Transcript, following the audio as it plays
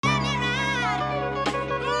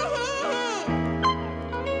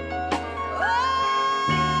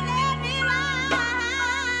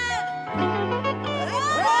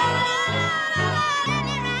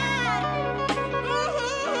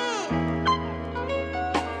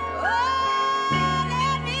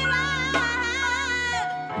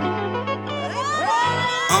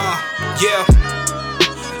Yeah.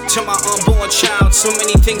 To my unborn child, so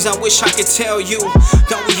many things I wish I could tell you.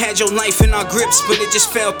 Thought we had your life in our grips, but it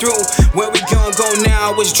just fell through. Where we gon' go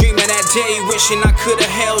now? I was dreaming that day, wishing I could've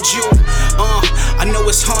held you. I know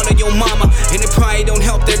it's hard on your mama, and it probably don't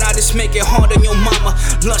help that I just make it hard on your mama.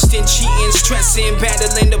 Lusting, cheating, stressing,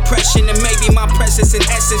 battling depression, and maybe my presence in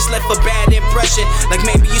essence left a bad impression. Like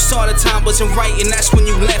maybe you saw the time wasn't right, and that's when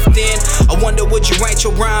you left in. I wonder would you write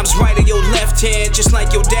your rhymes right or your left hand, just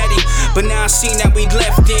like your daddy. But now I seen that we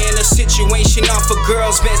left in a situation off of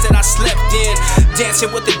girls' beds that I slept in.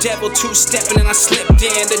 Dancing with the devil, two-stepping and I slipped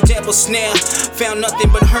in the devil's snare. Found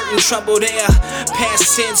nothing but hurt and trouble there.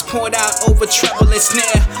 Past sins poured out over trouble and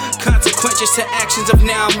snare. Consequences to actions of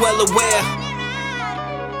now I'm well aware.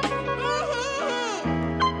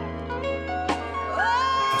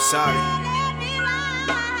 I'm sorry.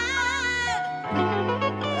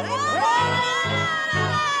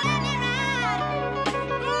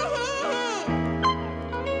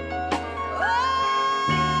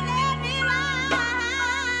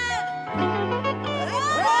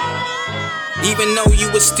 Even though you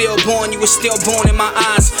were still born in my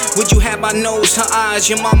eyes. Would you have my nose, her eyes,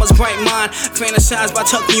 your mama's bright mind? Fantasize by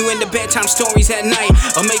tucking you into bedtime stories at night,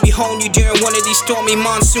 or maybe holding you during one of these stormy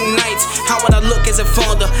monsoon nights. How would I look as a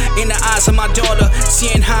father in the eyes of my daughter,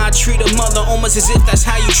 seeing how I treat a mother, almost as if that's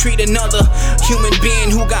how you treat another human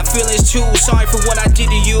being who got feelings too. Sorry for what I did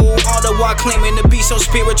to you, all the while claiming to be so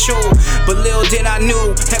spiritual. But little did I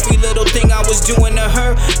knew, every little thing I was doing to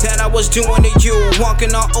her, that I was doing to you.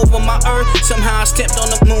 Walking all over my earth, somehow I stepped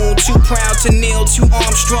on the moon. Too proud to kneel, too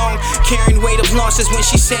arm strong, carrying weight of losses when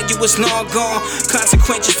she said you was long gone.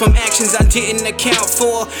 Consequences from actions I didn't account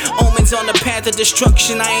for. Omens on the path of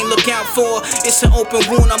destruction I ain't look out for. It's an open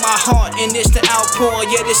wound on my heart, and it's the outpour.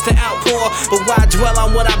 Yeah, it's the outpour. But why dwell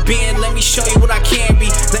on what I've been? Let me show you what I can be.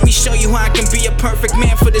 Let me show you how I can be a perfect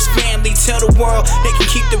man for this family. Tell the world they can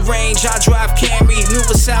keep the range. I drive Camry, move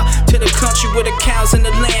us out to the country where the cows and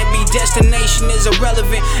the land be. Destination is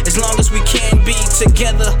irrelevant as long as we can be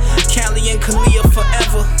together. Kaaliyah and Kaaliyah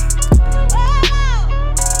forever.